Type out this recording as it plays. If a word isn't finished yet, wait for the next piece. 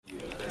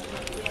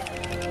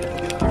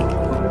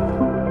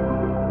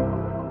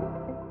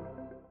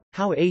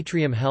How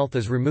Atrium Health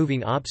is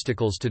Removing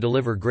Obstacles to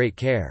Deliver Great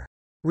Care.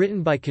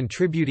 Written by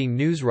contributing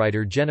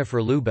newswriter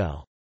Jennifer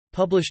Lubell.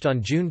 Published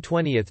on June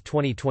 20,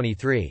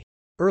 2023.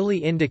 Early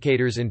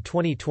indicators in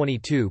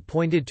 2022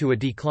 pointed to a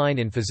decline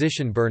in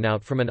physician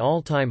burnout from an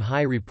all-time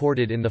high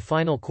reported in the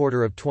final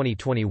quarter of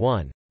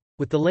 2021,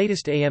 with the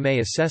latest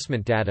AMA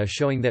assessment data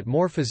showing that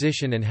more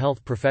physician and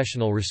health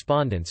professional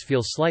respondents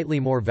feel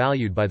slightly more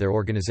valued by their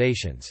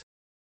organizations.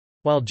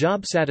 While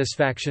job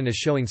satisfaction is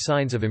showing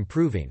signs of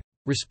improving,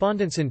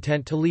 respondents'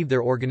 intent to leave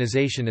their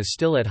organization is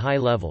still at high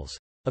levels,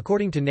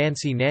 according to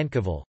Nancy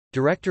Nankovil,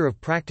 Director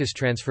of Practice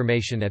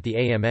Transformation at the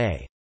AMA.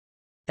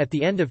 At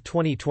the end of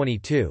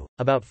 2022,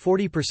 about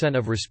 40%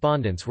 of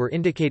respondents were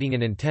indicating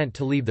an intent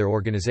to leave their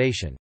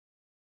organization.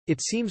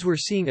 It seems we're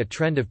seeing a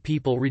trend of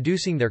people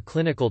reducing their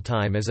clinical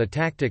time as a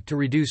tactic to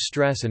reduce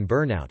stress and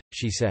burnout,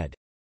 she said.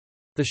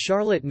 The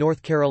Charlotte,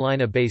 North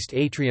Carolina-based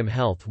Atrium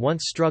Health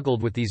once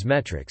struggled with these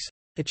metrics,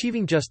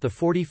 achieving just the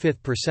 45th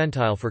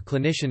percentile for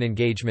clinician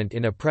engagement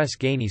in a Press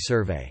Ganey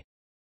survey.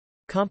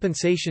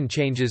 Compensation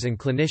changes and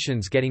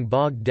clinicians getting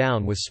bogged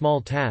down with small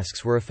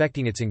tasks were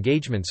affecting its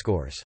engagement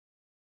scores.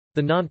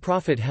 The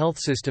nonprofit health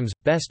system's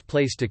Best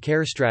Place to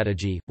Care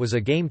strategy was a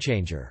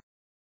game-changer.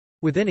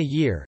 Within a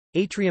year,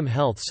 Atrium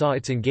Health saw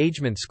its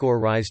engagement score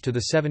rise to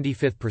the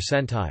 75th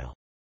percentile.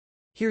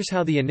 Here's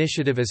how the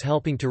initiative is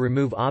helping to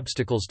remove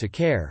obstacles to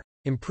care,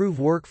 improve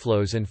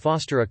workflows and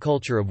foster a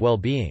culture of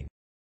well-being.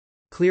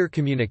 Clear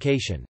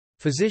communication.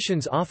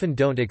 Physicians often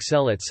don't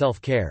excel at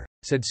self-care,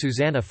 said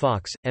Susanna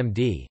Fox,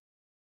 MD.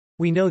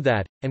 We know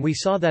that, and we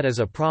saw that as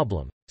a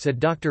problem, said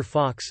Dr.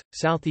 Fox,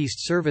 Southeast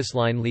Service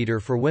Line Leader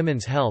for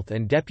Women's Health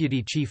and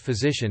Deputy Chief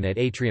Physician at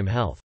Atrium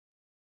Health.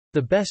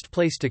 The Best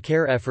Place to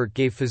Care effort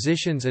gave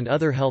physicians and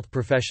other health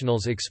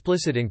professionals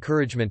explicit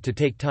encouragement to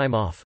take time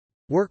off,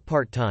 work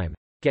part-time,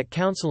 get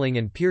counseling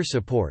and peer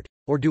support,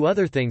 or do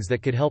other things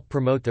that could help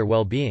promote their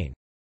well-being.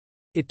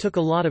 It took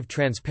a lot of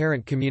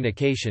transparent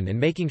communication and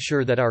making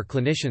sure that our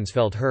clinicians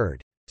felt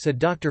heard, said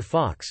Dr.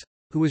 Fox,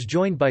 who was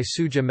joined by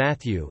Suja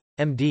Matthew,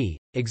 MD,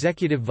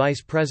 Executive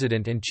Vice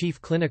President and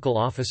Chief Clinical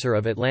Officer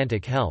of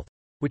Atlantic Health,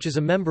 which is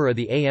a member of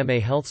the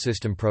AMA Health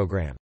System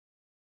program.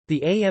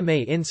 The AMA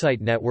Insight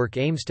Network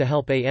aims to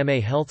help AMA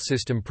Health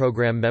System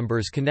program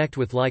members connect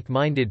with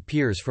like-minded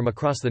peers from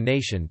across the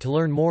nation to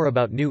learn more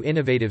about new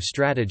innovative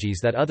strategies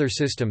that other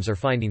systems are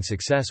finding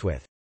success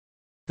with.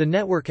 The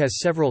network has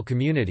several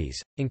communities,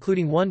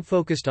 including one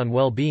focused on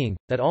well-being,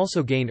 that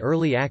also gain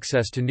early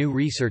access to new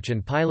research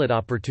and pilot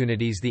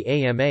opportunities the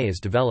AMA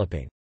is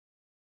developing.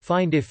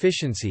 Find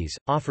efficiencies,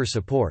 offer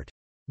support.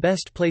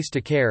 Best Place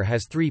to Care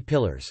has 3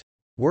 pillars: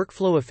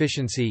 workflow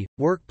efficiency,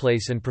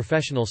 workplace and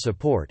professional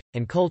support,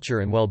 and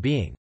culture and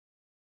well-being.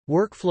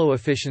 Workflow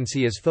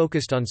efficiency is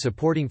focused on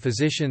supporting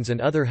physicians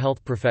and other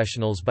health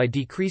professionals by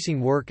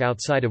decreasing work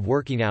outside of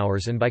working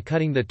hours and by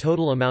cutting the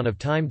total amount of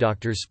time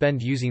doctors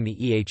spend using the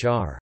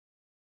EHR.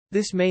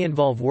 This may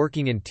involve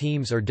working in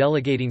teams or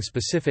delegating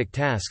specific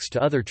tasks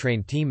to other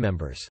trained team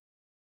members.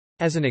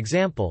 As an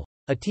example,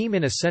 a team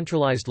in a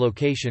centralized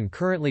location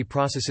currently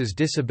processes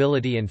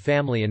Disability and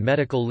Family and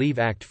Medical Leave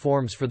Act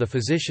forms for the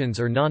physicians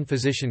or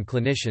non-physician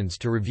clinicians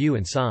to review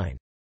and sign.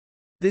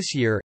 This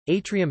year,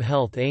 Atrium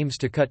Health aims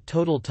to cut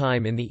total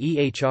time in the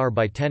EHR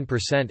by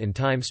 10% and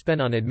time spent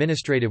on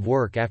administrative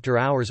work after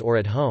hours or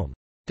at home,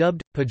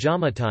 dubbed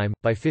pajama time,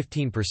 by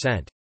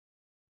 15%.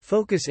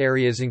 Focus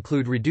areas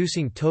include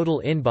reducing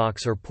total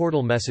inbox or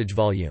portal message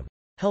volume,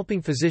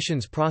 helping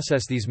physicians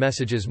process these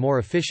messages more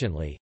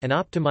efficiently, and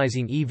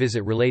optimizing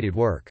e-visit related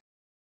work.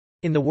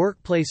 In the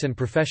workplace and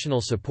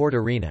professional support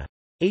arena,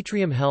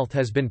 Atrium Health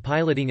has been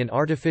piloting an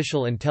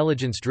artificial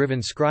intelligence-driven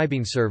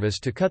scribing service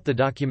to cut the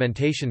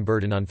documentation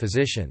burden on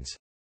physicians.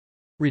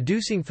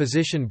 Reducing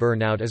physician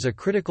burnout is a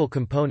critical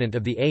component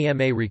of the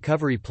AMA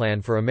Recovery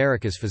Plan for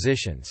America's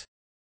physicians.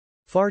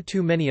 Far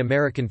too many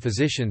American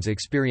physicians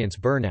experience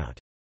burnout.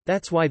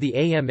 That's why the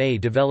AMA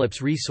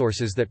develops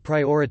resources that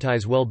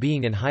prioritize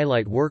well-being and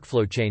highlight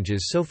workflow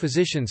changes so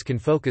physicians can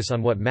focus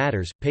on what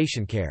matters: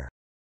 patient care.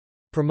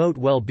 Promote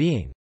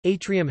well-being.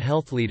 Atrium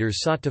Health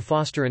leaders sought to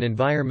foster an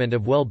environment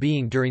of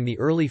well-being during the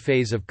early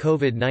phase of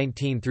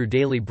COVID-19 through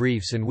daily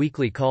briefs and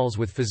weekly calls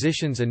with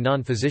physicians and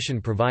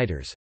non-physician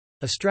providers,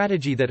 a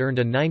strategy that earned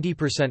a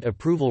 90%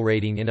 approval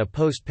rating in a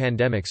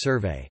post-pandemic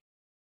survey.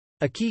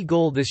 A key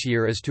goal this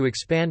year is to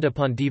expand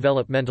upon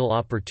developmental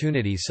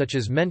opportunities such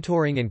as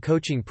mentoring and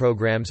coaching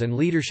programs and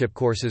leadership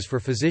courses for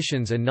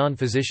physicians and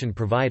non-physician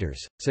providers,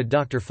 said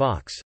Dr.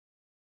 Fox.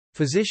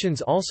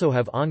 Physicians also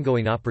have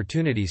ongoing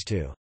opportunities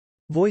to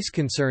voice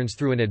concerns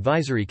through an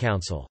advisory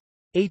council.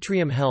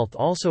 Atrium Health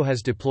also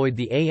has deployed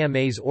the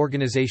AMA's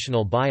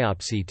organizational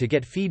biopsy to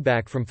get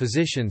feedback from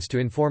physicians to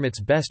inform its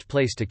Best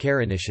Place to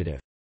Care initiative.